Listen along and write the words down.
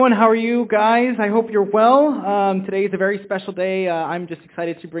How are you guys? I hope you're well. Today is a very special day. I'm just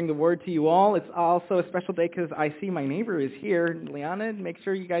excited to bring the word to you all. It's also a special day because I see my neighbor is here. Liana, make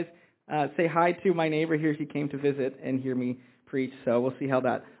sure you guys say hi to my neighbor here. She came to visit and hear me preach, so we'll see how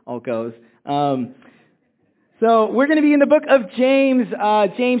that all goes. So we're going to be in the book of James,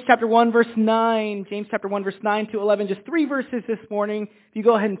 James chapter 1, verse 9. James chapter 1, verse 9 to 11, just 3 verses this morning. If you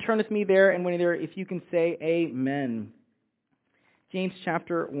go ahead and turn with me there, and when you're there, if you can say amen. James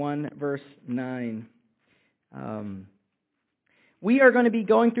chapter 1, verse 9. We are going to be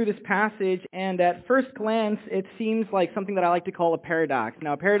going through this passage, and at first glance, it seems like something that I like to call a paradox.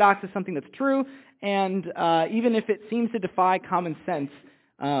 Now, a paradox is something that's true, and even if it seems to defy common sense.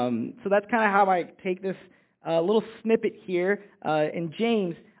 So that's kind of how I take this little snippet here in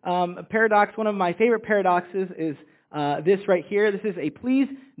James. A paradox, one of my favorite paradoxes is this right here. This is a please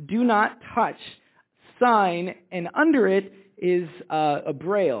do not touch sign, and under it is a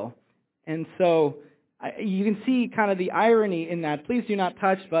braille. And so you can see kind of the irony in that. Please do not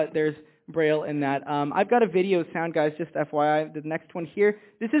touch, but there's braille in that. I've got a video sound, guys, just FYI, the next one here.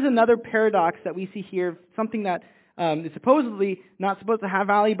 This is another paradox that we see here, something that is supposedly not supposed to have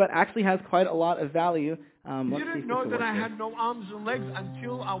value, but actually has quite a lot of value. You didn't know that I had no arms and legs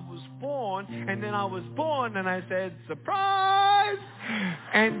until I was born, and then I was born, and I said, surprise!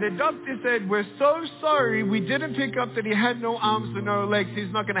 And the doctor said, we're so sorry, we didn't pick up that he had no arms and no legs.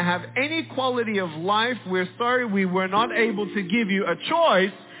 He's not going to have any quality of life. We're sorry we were not able to give you a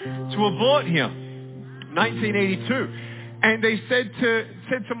choice to abort him. 1982. And they said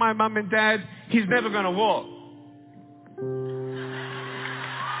to my mom and dad, he's never going to walk.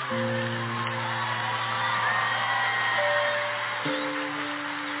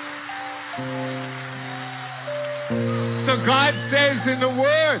 So God says in the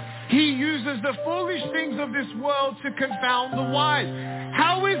Word, He uses the foolish things of this world to confound the wise.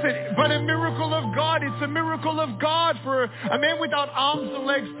 How is it but a miracle of God? It's a miracle of God for a man without arms and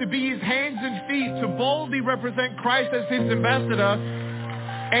legs to be His hands and feet, to boldly represent Christ as His ambassador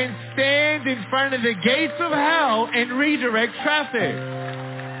and stand in front of the gates of hell and redirect traffic.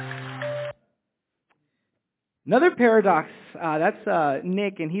 Another paradox, that's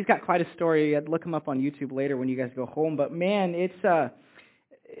Nick, and he's got quite a story. I'd look him up on YouTube later when you guys go home. But man,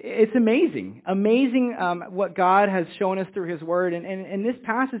 it's amazing. Amazing what God has shown us through His Word. And this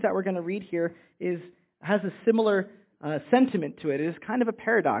passage that we're going to read here has a similar sentiment to it. It is kind of a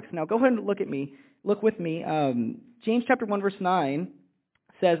paradox. Now go ahead and look with me. James chapter 1, verse 9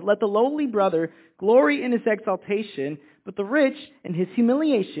 says, let the lowly brother glory in his exaltation, but the rich in his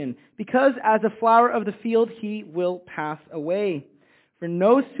humiliation, because as a flower of the field he will pass away. For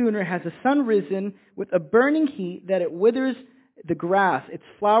no sooner has the sun risen with a burning heat that it withers the grass, its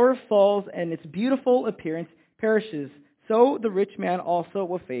flower falls, and its beautiful appearance perishes. So the rich man also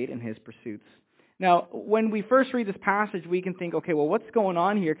will fade in his pursuits. Now, when we first read this passage, we can think, okay, well, what's going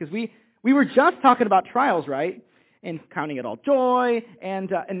on here? Because we were just talking about trials, right? And counting it all joy,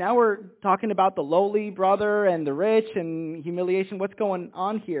 and now we're talking about the lowly brother and the rich and humiliation. What's going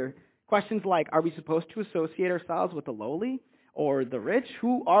on here? Questions like, are we supposed to associate ourselves with the lowly or the rich?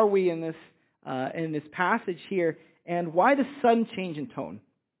 Who are we in this passage here? And why the sudden change in tone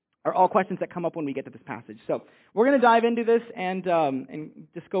are all questions that come up when we get to this passage. So we're going to dive into this and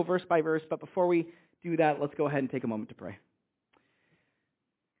just go verse by verse. But before we do that, let's go ahead and take a moment to pray.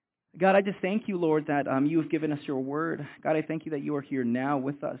 God, I just thank you, Lord, that you have given us your word. God, I thank you that you are here now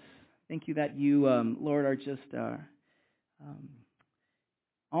with us. Thank you that you, Lord, are just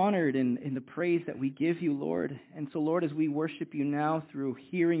honored in the praise that we give you, Lord. And so, Lord, as we worship you now through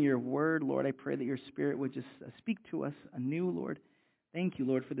hearing your word, Lord, I pray that your Spirit would just speak to us anew, Lord. Thank you,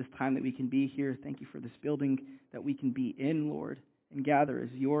 Lord, for this time that we can be here. Thank you for this building that we can be in, Lord, and gather as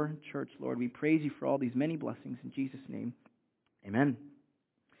your church, Lord. We praise you for all these many blessings. In Jesus' name, amen.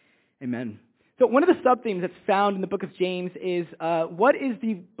 Amen. So one of the sub-themes that's found in the book of James is what is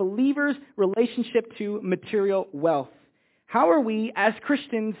the believer's relationship to material wealth? How are we as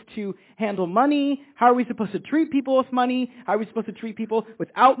Christians to handle money? How are we supposed to treat people with money? How are we supposed to treat people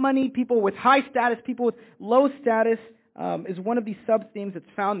without money? People with high status, people with low status is one of these sub-themes that's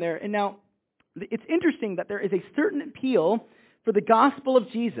found there. And now it's interesting that there is a certain appeal for the gospel of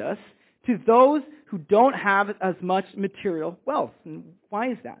Jesus to those who don't have as much material wealth. And why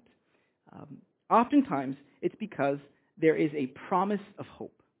is that? Oftentimes, it's because there is a promise of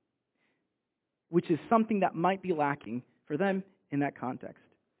hope, which is something that might be lacking for them in that context.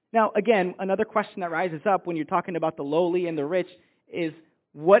 Now, again, another question that rises up when you're talking about the lowly and the rich is,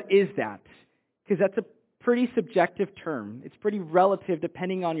 what is that? Because that's a pretty subjective term. It's pretty relative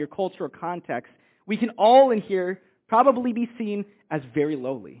depending on your cultural context. We can all in here probably be seen as very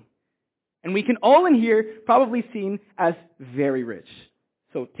lowly. And we can all in here probably seen as very rich.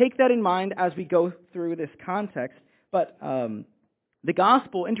 So take that in mind as we go through this context. But the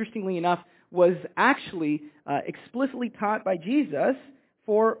gospel, interestingly enough, was actually explicitly taught by Jesus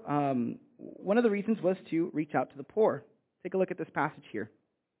for one of the reasons was to reach out to the poor. Take a look at this passage here.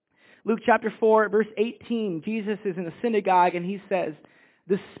 Luke chapter 4, verse 18, Jesus is in a synagogue and he says,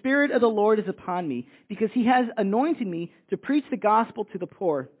 "The Spirit of the Lord is upon me, because he has anointed me to preach the gospel to the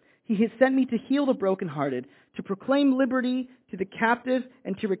poor. He has sent me to heal the brokenhearted, to proclaim liberty to the captive,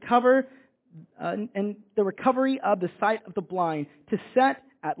 and to recover and the recovery of the sight of the blind, to set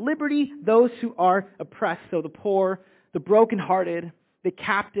at liberty those who are oppressed." So the poor, the brokenhearted, the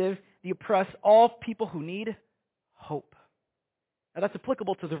captive, the oppressed, all people who need hope. Now that's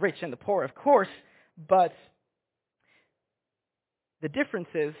applicable to the rich and the poor, of course, but the difference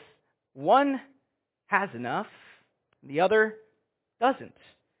is one has enough, the other doesn't.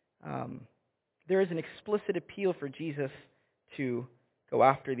 There is an explicit appeal for Jesus to go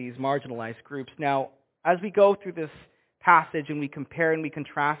after these marginalized groups. Now, as we go through this passage and we compare and we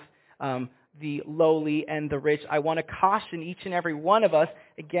contrast the lowly and the rich, I want to caution each and every one of us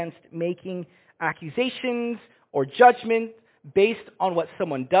against making accusations or judgment based on what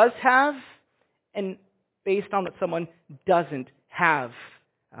someone does have and based on what someone doesn't have.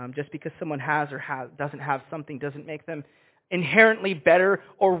 Just because someone has or doesn't have something doesn't make them inherently better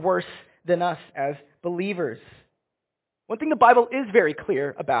or worse than us as believers. One thing the Bible is very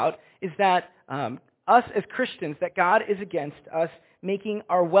clear about is that us as Christians, that God is against us making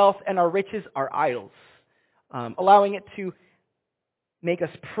our wealth and our riches our idols, allowing it to make us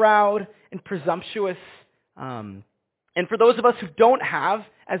proud and presumptuous. And for those of us who don't have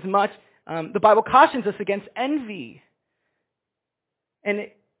as much, the Bible cautions us against envy. And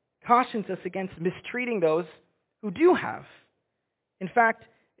it cautions us against mistreating those who do have. In fact,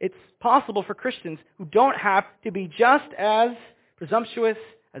 it's possible for Christians who don't have to be just as presumptuous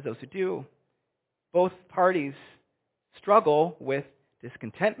as those who do. Both parties struggle with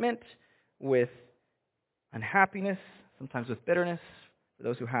discontentment, with unhappiness, sometimes with bitterness, for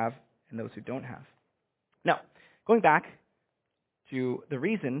those who have and those who don't have. Now, going back to the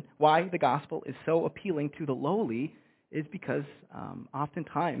reason why the gospel is so appealing to the lowly is because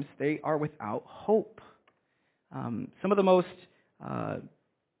oftentimes they are without hope. Some of the most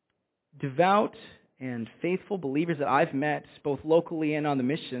devout and faithful believers that I've met, both locally and on the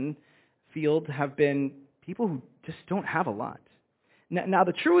mission field, have been people who just don't have a lot. Now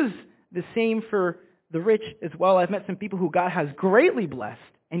the truth is the same for the rich as well. I've met some people who God has greatly blessed.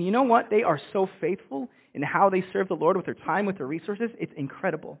 And you know what? They are so faithful in how they serve the Lord with their time, with their resources. It's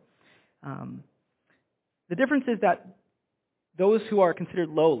incredible. The difference is that those who are considered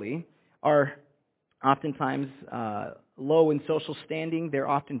lowly are oftentimes low in social standing. They're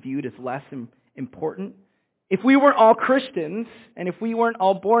often viewed as less important. If we weren't all Christians, and if we weren't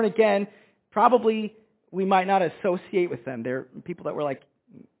all born again, probably we might not associate with them. They're people that were like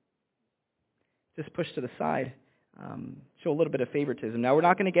just pushed to the side, show a little bit of favoritism. Now, we're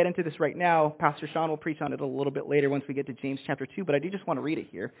not going to get into this right now. Pastor Sean will preach on it a little bit later once we get to James chapter 2, but I do just want to read it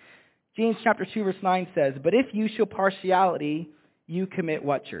here. James chapter 2, verse 9 says, "But if you show partiality, you commit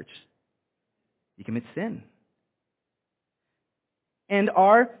what, church? You commit sin. And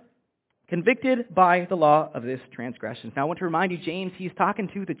are convicted by the law of this transgression." Now, I want to remind you, James, he's talking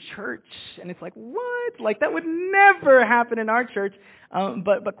to the church. And it's like, what? Like, that would never happen in our church.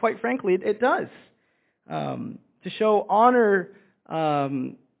 But quite frankly, it does. To show honor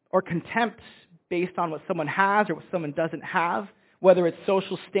or contempt based on what someone has or what someone doesn't have, whether it's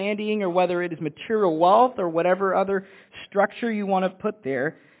social standing or whether it is material wealth or whatever other structure you want to put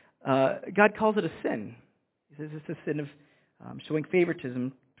there, God calls it a sin. He says it's a sin of showing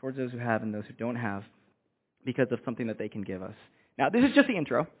favoritism towards those who have and those who don't have because of something that they can give us. Now, this is just the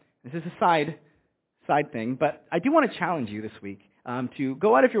intro. This is a side thing, but I do want to challenge you this week to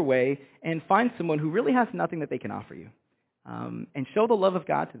go out of your way and find someone who really has nothing that they can offer you, and show the love of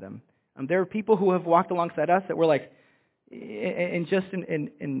God to them. There are people who have walked alongside us that were like, and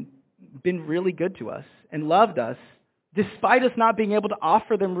been really good to us and loved us, despite us not being able to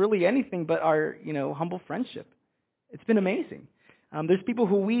offer them really anything but our, humble friendship. It's been amazing. There's people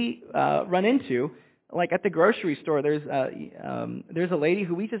who we run into, like at the grocery store. There's a lady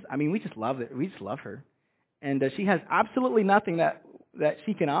who we just love it. We just love her, and she has absolutely nothing that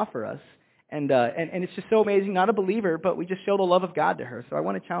she can offer us, and it's just so amazing. Not a believer, but we just show the love of God to her. So I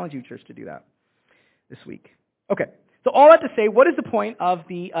want to challenge you, church, to do that this week. Okay. So all that to say, what is the point of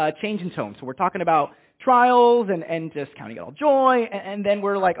the change in tone? So we're talking about trials and just counting it all joy. And then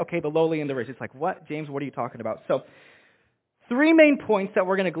we're like, okay, the lowly and the rich. It's like, what? James, what are you talking about? So 3 main points that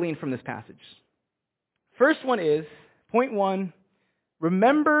we're going to glean from this passage. First one is, point 1,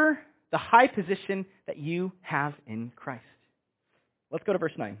 remember the high position that you have in Christ. Let's go to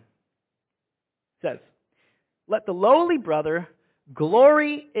verse 9. It says, let the lowly brother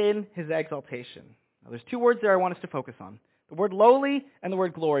glory in his exaltation. Now, there's 2 words there I want us to focus on. The word lowly and the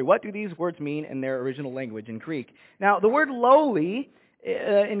word glory. What do these words mean in their original language in Greek? Now, the word lowly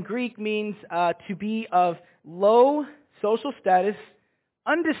in Greek means to be of low social status,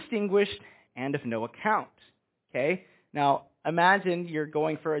 undistinguished, and of no account. Okay? Now, imagine you're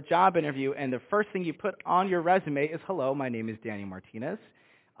going for a job interview and the first thing you put on your resume is, hello, my name is Daniel Martinez.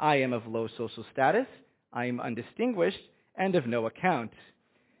 I am of low social status. I am undistinguished and of no account.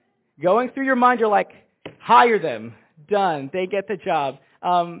 Going through your mind, you're like, hire them. Done. They get the job.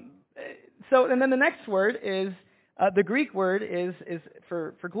 And then the next word is, the Greek word is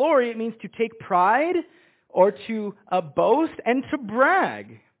for glory. It means to take pride or to boast and to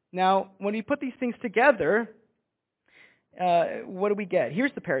brag. Now, when you put these things together, what do we get?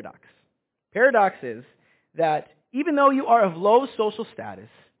 Here's the paradox. Paradox is that even though you are of low social status,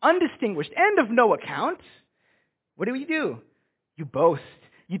 undistinguished, and of no account, what do? You boast.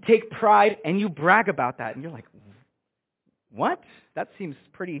 You take pride and you brag about that. And you're like, what? That seems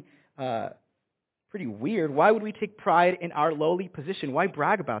pretty weird. Why would we take pride in our lowly position? Why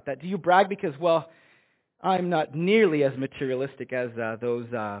brag about that? Do you brag because, well, I'm not nearly as materialistic as those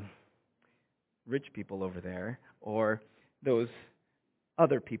rich people over there, or those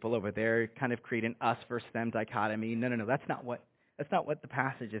other people over there, kind of create an us versus them dichotomy? No. That's not what the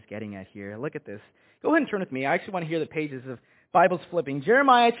passage is getting at here. Look at this. Go ahead and turn with me. I actually want to hear the pages of Bibles flipping.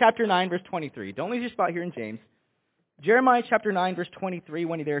 Jeremiah chapter 9, verse 23. Don't lose your spot here in James. Jeremiah chapter 9, verse 23.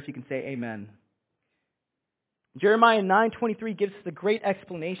 When you're there, if you can say amen. Jeremiah 9:23 gives us a great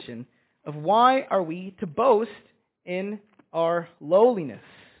explanation of why are we to boast in our lowliness.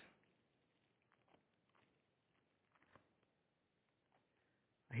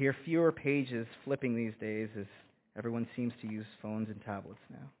 I hear fewer pages flipping these days as everyone seems to use phones and tablets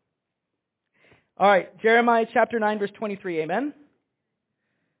now. All right, Jeremiah chapter 9, verse 23, amen?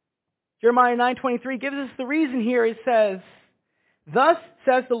 Jeremiah 9:23 gives us the reason here. It says, thus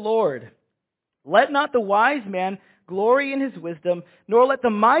says the Lord, let not the wise man glory in his wisdom, nor let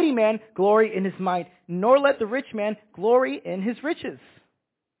the mighty man glory in his might, nor let the rich man glory in his riches.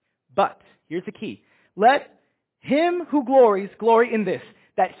 But, here's the key, let him who glories glory in this,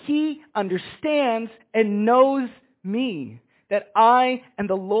 that he understands and knows me, that I am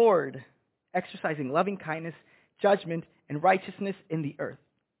the Lord, exercising loving kindness, judgment, and righteousness in the earth.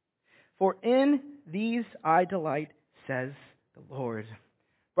 For in these I delight, says the Lord.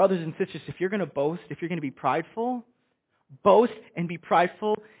 Brothers and sisters, if you're going to boast, if you're going to be prideful, boast and be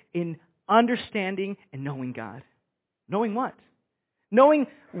prideful in understanding and knowing God. Knowing what? Knowing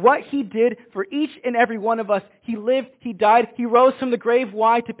what He did for each and every one of us. He lived, He died, He rose from the grave.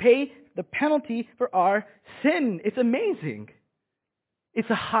 Why? To pay the penalty for our sin. It's amazing. It's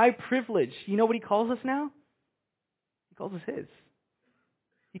a high privilege. You know what He calls us now? He calls us His.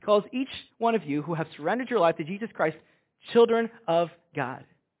 He calls each one of you who have surrendered your life to Jesus Christ children of God.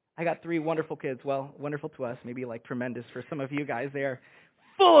 I got 3 wonderful kids. Well, wonderful to us, maybe like tremendous for some of you guys. They are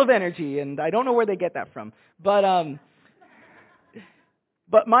full of energy, and I don't know where they get that from. But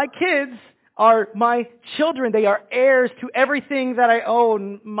my kids are my children. They are heirs to everything that I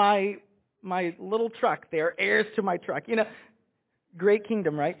own. My little truck, they are heirs to my truck. You know, great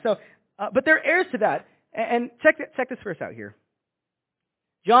kingdom, right? So, but they're heirs to that. And check this verse out here.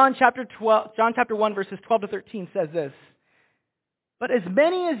 John chapter 1, verses 12 to 13 says this. But as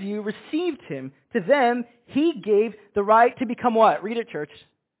many as you received Him, to them He gave the right to become what? Read it, church.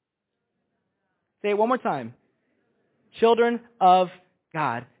 Say it one more time. Children of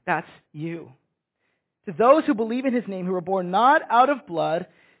God. That's you. To those who believe in His name, who were born not out of blood,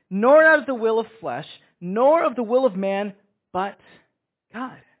 nor out of the will of flesh, nor of the will of man, but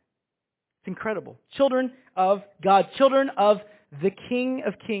God. It's incredible. Children of God. Children of the King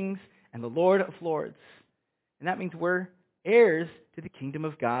of Kings and the Lord of Lords. And that means we're heirs to the kingdom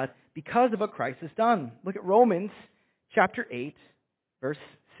of God because of what Christ has done. Look at Romans chapter 8, verse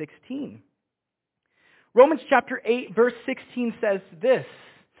 16. Romans chapter 8, verse 16 says this.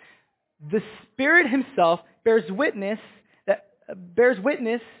 The Spirit Himself bears witness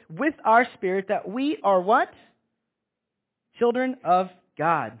with our spirit that we are what? Children of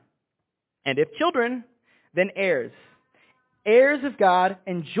God. And if children, then heirs. Heirs of God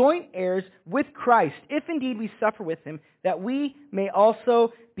and joint heirs with Christ, if indeed we suffer with Him, that we may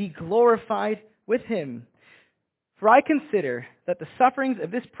also be glorified with him. For I consider that the sufferings of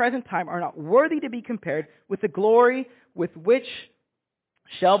this present time are not worthy to be compared with the glory with which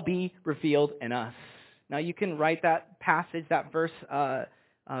shall be revealed in us. Now you can write that passage, that verse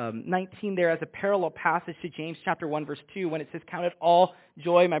 19 there as a parallel passage to James chapter 1 verse 2 when it says, "Count it all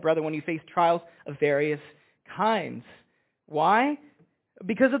joy, my brother, when you face trials of various kinds." Why?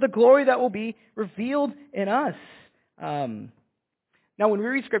 Because of the glory that will be revealed in us. Now, when we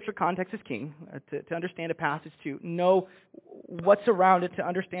read Scripture, context is king. To understand a passage, to know what's around it, to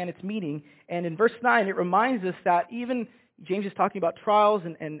understand its meaning. And in verse 9, it reminds us that even James is talking about trials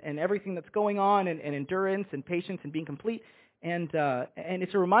and everything that's going on, and endurance and patience and being complete. And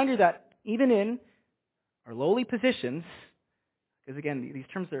it's a reminder that even in our lowly positions, because again, these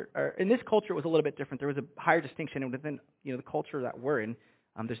terms are in this culture it was a little bit different. There was a higher distinction within the culture that we're in.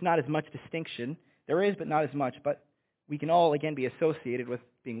 There's not as much distinction. There is, but not as much. But we can all, again, be associated with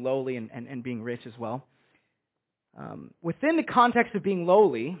being lowly and being rich as well. Within the context of being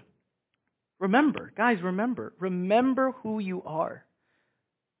lowly, remember who you are.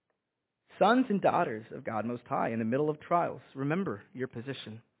 Sons and daughters of God Most High in the middle of trials. Remember your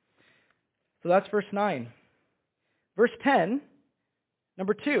position. So that's verse 9. Verse 10,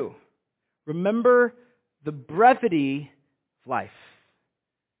 number 2. Remember the brevity of life.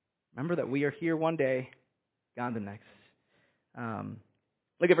 Remember that we are here one day, gone the next.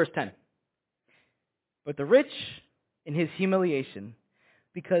 Look at verse 10. But the rich in his humiliation,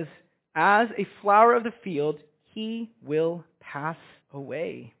 because as a flower of the field, he will pass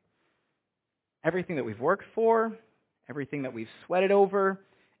away. Everything that we've worked for, everything that we've sweated over,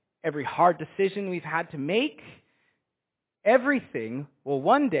 every hard decision we've had to make, everything will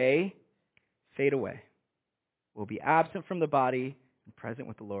one day fade away. We'll be absent from the body and present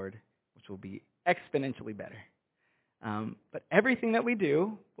with the Lord, which will be exponentially better. But everything that we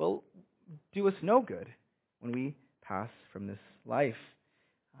do will do us no good when we pass from this life.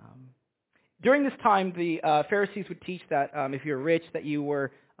 During this time, the Pharisees would teach that if you're rich, that you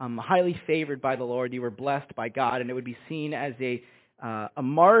were highly favored by the Lord, you were blessed by God, and it would be seen as a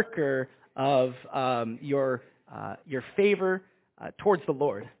marker of your favor towards the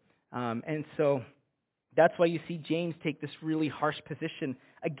Lord. And so that's why you see James take this really harsh position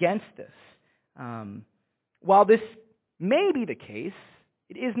against this. While this may be the case,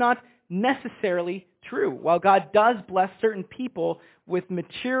 it is not necessarily true. While God does bless certain people with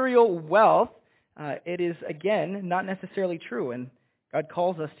material wealth, it is, again, not necessarily true. And God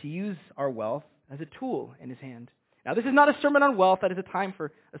calls us to use our wealth as a tool in his hand. Now, this is not a sermon on wealth. That is a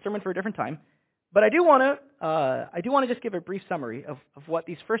sermon for a different time. But I do want to just give a brief summary of what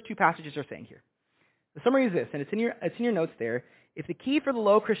these first two passages are saying here. The summary is this, and it's in your notes there. If the key for the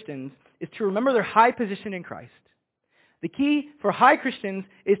low Christians is to remember their high position in Christ, the key for high Christians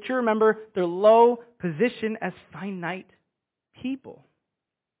is to remember their low position as finite people.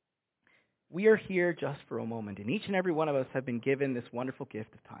 We are here just for a moment, and each and every one of us have been given this wonderful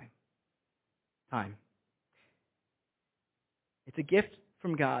gift of time. Time. It's a gift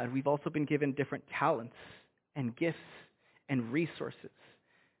from God. We've also been given different talents and gifts and resources.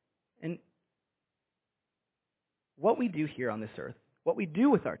 And what we do here on this earth, what we do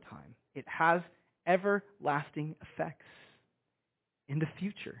with our time, it has everlasting effects in the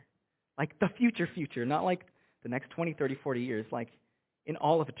future. Like the future, not like the next 20, 30, 40 years, like in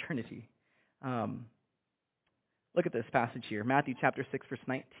all of eternity. Look at this passage here. Matthew chapter 6, verse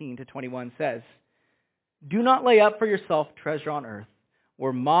 19 to 21 says, "Do not lay up for yourself treasure on earth,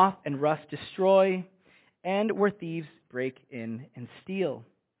 where moth and rust destroy, and where thieves break in and steal.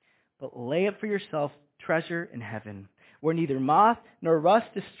 But lay up for yourself treasure in heaven, where neither moth nor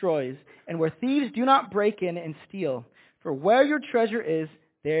rust destroys, and where thieves do not break in and steal. For where your treasure is,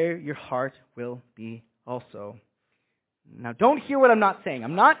 there your heart will be also." Now, don't hear what I'm not saying.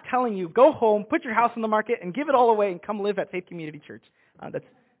 I'm not telling you, go home, put your house on the market, and give it all away and come live at Faith Community Church.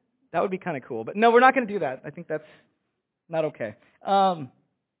 That would be kind of cool. But no, we're not going to do that. I think that's not okay. But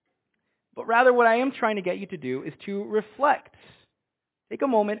rather, what I am trying to get you to do is to reflect. Take a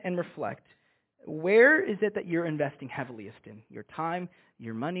moment and reflect. Where is it that you're investing heaviest in? Your time,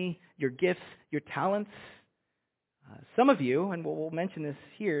 your money, your gifts, your talents? Some of you, and we'll mention this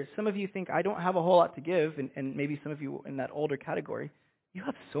here, some of you think, I don't have a whole lot to give, and maybe some of you in that older category, you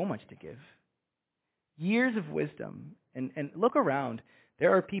have so much to give. Years of wisdom. And look around.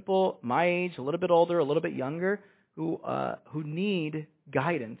 There are people my age, a little bit older, a little bit younger, who need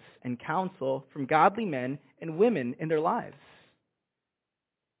guidance and counsel from godly men and women in their lives.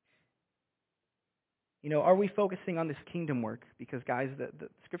 Are we focusing on this kingdom work? Because, guys, the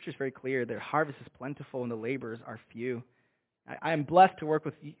Scripture is very clear. Their harvest is plentiful and the laborers are few. I am blessed to work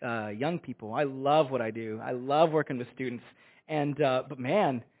with young people. I love what I do. I love working with students. But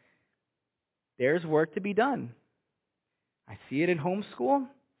man, there's work to be done. I see it in homeschool.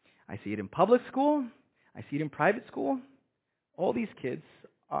 I see it in public school. I see it in private school. All these kids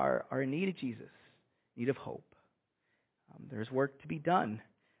are in need of Jesus, need of hope. There's work to be done.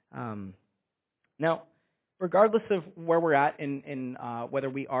 Now, regardless of where we're at in whether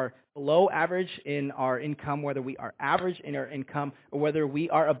we are below average in our income, whether we are average in our income, or whether we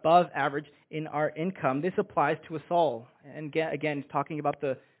are above average in our income, this applies to us all. And again, talking about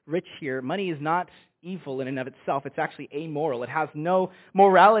the rich here, money is not evil in and of itself. It's actually amoral. It has no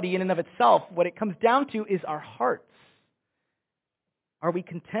morality in and of itself. What it comes down to is our hearts. Are we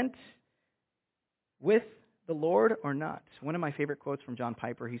content with the Lord or not? One of my favorite quotes from John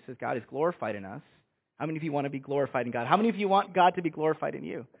Piper, he says, God is glorified in us. How many of you want to be glorified in God? How many of you want God to be glorified in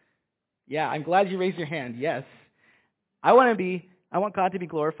you? Yeah, I'm glad you raised your hand. Yes. I want God to be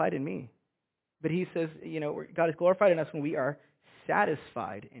glorified in me. But he says, God is glorified in us when we are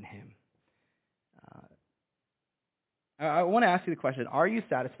satisfied in him. I want to ask you the question, are you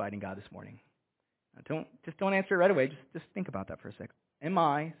satisfied in God this morning? Don't answer it right away. Just think about that for a sec. Am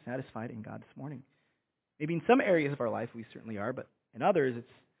I satisfied in God this morning? Maybe in some areas of our life we certainly are, but in others it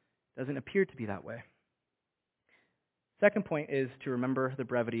doesn't appear to be that way. Second point is to remember the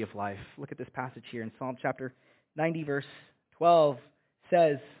brevity of life. Look at this passage here in Psalm chapter 90, verse 12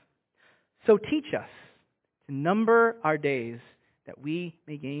 says, "So teach us to number our days that we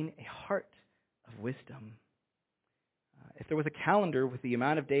may gain a heart of wisdom." If there was a calendar with the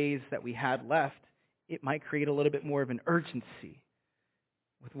amount of days that we had left, it might create a little bit more of an urgency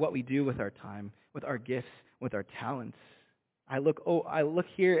with what we do with our time, with our gifts, with our talents. I look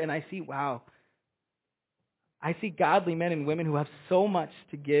here and I see, wow, I see godly men and women who have so much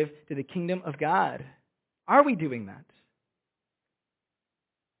to give to the kingdom of God. Are we doing that?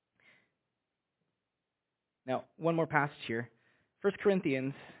 Now, one more passage here. 1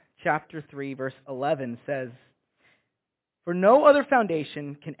 Corinthians chapter 3, verse 11 says, "For no other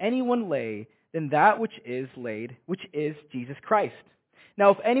foundation can anyone lay than that which is laid, which is Jesus Christ.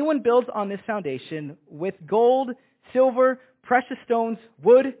 Now, if anyone builds on this foundation with gold, silver, precious stones,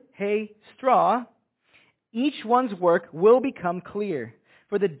 wood, hay, straw, each one's work will become clear,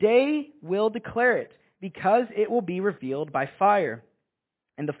 for the day will declare it, because it will be revealed by fire.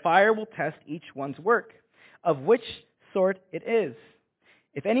 And the fire will test each one's work, of which sort it is.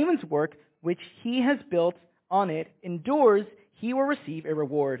 If anyone's work which he has built on it endures, he will receive a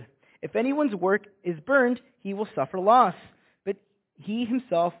reward. If anyone's work is burned, he will suffer loss, but he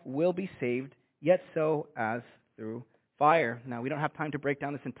himself will be saved, yet so as through fire." Now, we don't have time to break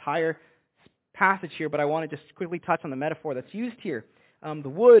down this entire passage here, but I want to just quickly touch on the metaphor that's used here. The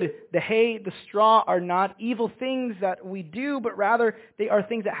wood, the hay, the straw are not evil things that we do, but rather they are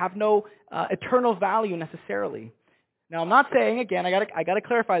things that have no eternal value necessarily. Now, I'm not saying, again, I got to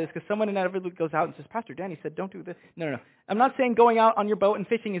clarify this, because someone inevitably goes out and says, "Pastor Danny said don't do this." No. I'm not saying going out on your boat and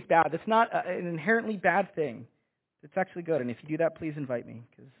fishing is bad. That's not an inherently bad thing. It's actually good, and if you do that, please invite me,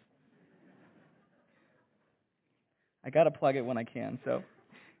 because I got to plug it when I can. So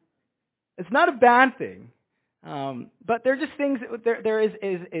it's not a bad thing, but they're just things. There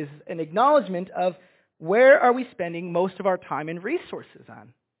is an acknowledgement of where are we spending most of our time and resources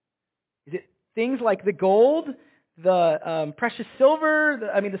on? Is it things like the gold, the precious silver,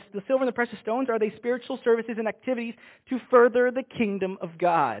 the silver and the precious stones? Are they spiritual services and activities to further the kingdom of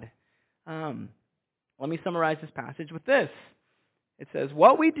God? Let me summarize this passage with this. It says,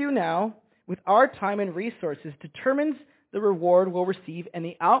 "What we do now with our time and resources determines the reward we'll receive and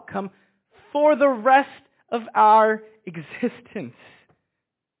the outcome for the rest of our existence."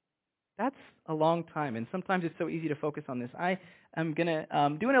 That's a long time, and sometimes it's so easy to focus on this. I am going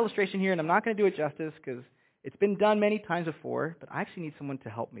to do an illustration here, and I'm not going to do it justice because it's been done many times before, but I actually need someone to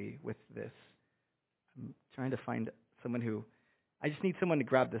help me with this. I'm trying to find someone I just need someone to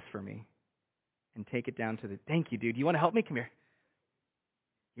grab this for me and take it down to thank you, dude. You want to help me? Come here.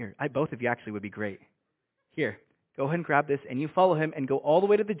 Here, both of you actually would be great. Here, go ahead and grab this, and you follow him and go all the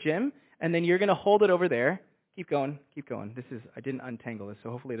way to the gym, and then you're going to hold it over there. Keep going. I didn't untangle this, so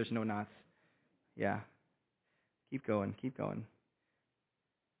hopefully there's no knots. Yeah. Keep going.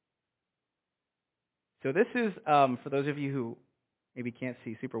 So this is, for those of you who maybe can't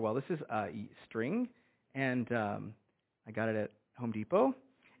see super well, this is string, and I got it at Home Depot,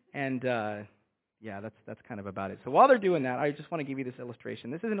 and that's kind of about it. So while they're doing that, I just want to give you this illustration.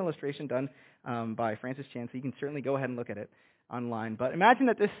 This is an illustration done by Francis Chan, so you can certainly go ahead and look at it online. But imagine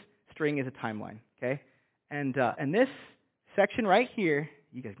that this string is a timeline, okay? And this section right here,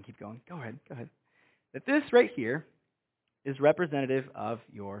 you guys can keep going. Go ahead. That this right here is representative of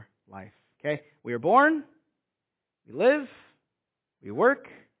your life. Okay? We are born, we live, we work,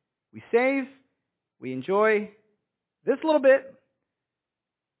 we save, we enjoy this little bit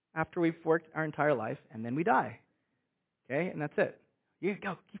after we've worked our entire life, and then we die. Okay? And that's it. You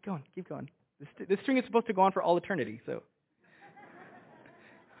go, keep going, keep going. This string is supposed to go on for all eternity, so.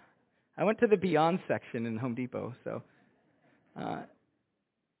 I went to the Beyond section in Home Depot, so.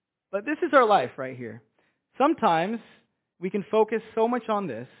 But this is our life right here. Sometimes we can focus so much on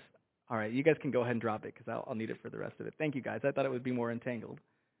this. All right, you guys can go ahead and drop it because I'll need it for the rest of it. Thank you, guys. I thought it would be more entangled.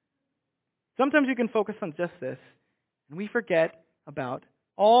 Sometimes you can focus on just this, and we forget about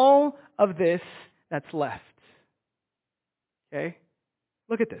all of this that's left. Okay?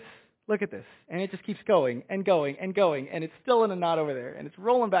 Look at this. Look at this. And it just keeps going and going and going, and it's still in a knot over there, and it's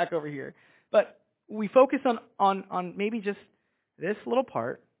rolling back over here. But we focus on maybe just this little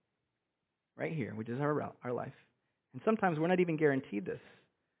part right here, which is our life. And sometimes we're not even guaranteed this.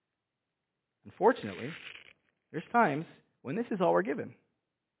 Unfortunately, there's times when this is all we're given.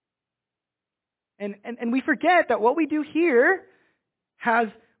 And we forget that what we do here has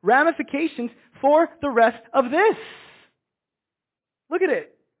ramifications for the rest of this. Look at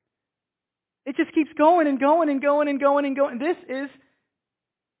it. It just keeps going and going and going and going and going. This is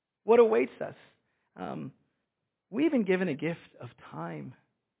what awaits us. We've been given a gift of time.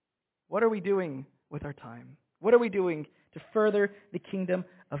 What are we doing with our time? What are we doing to further the kingdom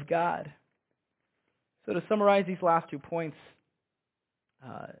of God? So to summarize these last 2 points,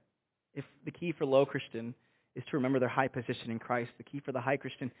 if the key for low Christian is to remember their high position in Christ, the key for the high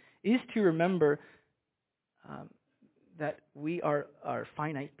Christian is to remember that we are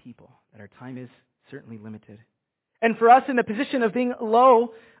finite people, that our time is certainly limited. And for us in the position of being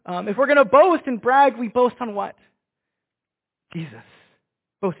low, if we're going to boast and brag, we boast on what? Jesus.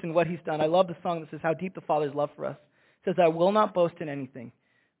 Boast in what He's done. I love the song that says, "How deep the Father's love for us." It says, "I will not boast in anything.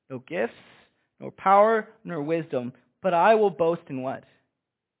 No gifts, nor power, nor wisdom, but I will boast in what?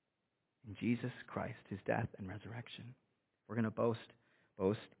 In Jesus Christ, His death and resurrection." We're going to boast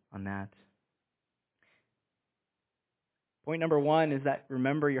on that. Point number 1 is that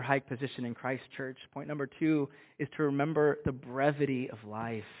remember your high position in Christ, church. Point number 2 is to remember the brevity of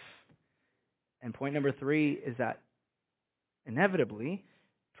life. And point number 3 is that inevitably,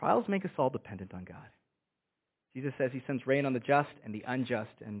 trials make us all dependent on God. Jesus says He sends rain on the just and the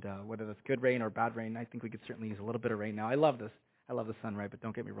unjust, and whether that's good rain or bad rain, I think we could certainly use a little bit of rain now. I love this. I love the sun, right? But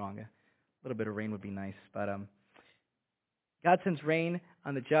don't get me wrong. A little bit of rain would be nice. But God sends rain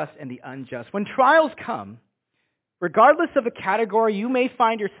on the just and the unjust. When trials come, regardless of the category you may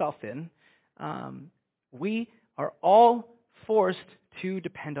find yourself in, we are all forced to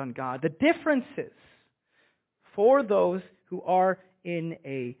depend on God. The difference is, for those who are in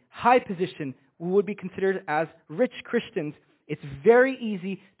a high position, who would be considered as rich Christians, it's very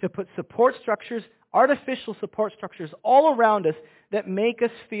easy to put support structures, artificial support structures all around us that make us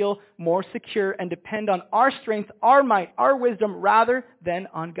feel more secure and depend on our strength, our might, our wisdom, rather than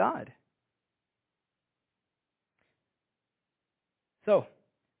on God. So,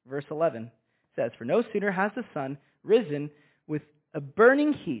 verse 11 says, "For no sooner has the sun risen with a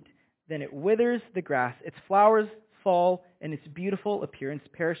burning heat than it withers the grass, its flowers fall, and its beautiful appearance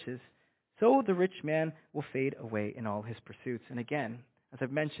perishes. So the rich man will fade away in all his pursuits." And again, as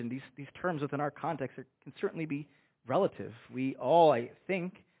I've mentioned, these terms within our context can certainly be relative. We all, I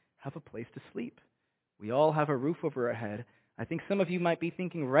think, have a place to sleep. We all have a roof over our head. I think some of you might be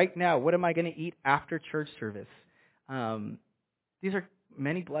thinking right now, what am I going to eat after church service? These are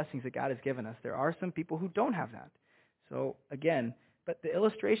many blessings that God has given us. There are some people who don't have that. So again, but the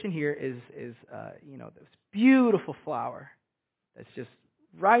illustration here is this beautiful flower that's just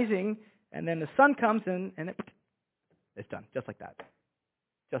rising, and then the sun comes in, and it's done, just like that.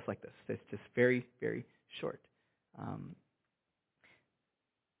 Just like this. It's just very, very short.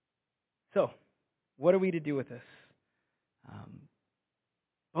 So, what are we to do with this?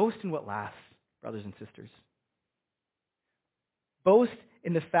 Boast in what lasts, brothers and sisters. Boast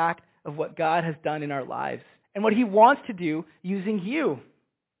in the fact of what God has done in our lives and what He wants to do using you.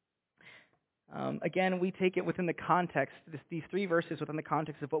 Again, we take it within the context, these 3 verses within the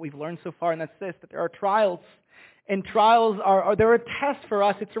context of what we've learned so far, and that's this, that there are trials. And trials they're a test for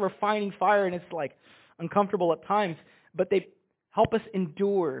us. It's a refining fire, and it's like uncomfortable at times, but they help us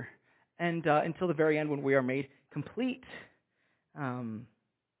endure and until the very end when we are made complete. One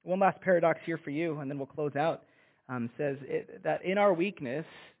last paradox here for you, and then we'll close out. Says that in our weakness,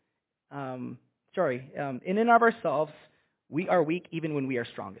 in and of ourselves, we are weak even when we are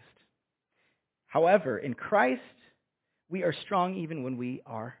strongest. However, in Christ, we are strong even when we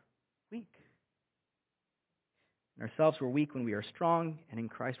are weak. In ourselves we're weak when we are strong, and in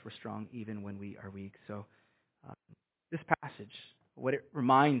Christ we're strong even when we are weak. So this passage, what it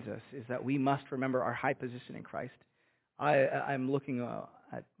reminds us is that we must remember our high position in Christ. I'm looking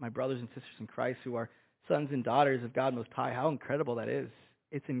at my brothers and sisters in Christ who are sons and daughters of God Most High. How incredible that is.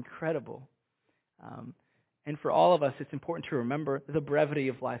 It's incredible. And for all of us, it's important to remember the brevity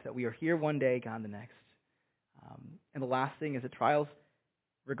of life, that we are here one day, gone the next. And the last thing is that trials,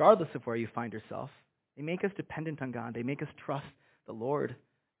 regardless of where you find yourself, they make us dependent on God. They make us trust the Lord.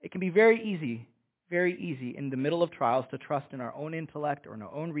 It can be very easy in the middle of trials to trust in our own intellect or in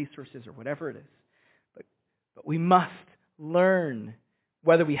our own resources or whatever it is. But we must learn,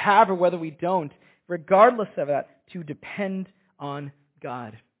 whether we have or whether we don't, regardless of that, to depend on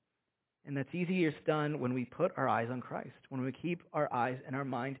God. And that's easier done when we put our eyes on Christ, when we keep our eyes and our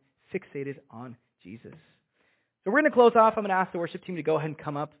mind fixated on Jesus. So we're going to close off. I'm going to ask the worship team to go ahead and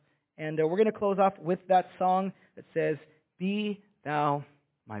come up. And we're going to close off with that song that says, "Be Thou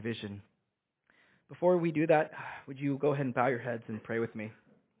My Vision." Before we do that, would you go ahead and bow your heads and pray with me?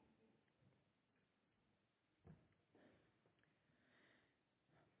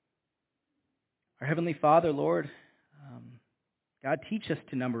 Our Heavenly Father, Lord, God, teach us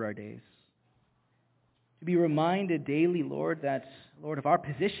to number our days. To be reminded daily, Lord, that, Lord, of our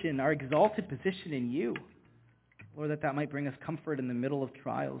position, our exalted position in you. Lord, that might bring us comfort in the middle of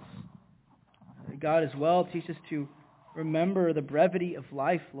trials. God, as well, teach us to remember the brevity of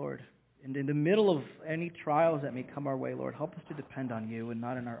life, Lord. And in the middle of any trials that may come our way, Lord, help us to depend on you and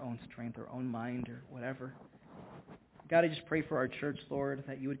not in our own strength, our own mind, or whatever. God, I just pray for our church, Lord,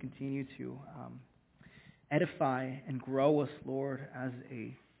 that you would continue to edify and grow us, Lord, as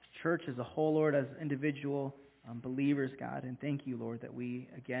a church as a whole, Lord, as individual believers, God. And thank you, Lord, that we,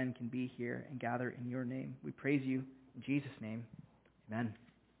 again, can be here and gather in your name. We praise you in Jesus' name. Amen.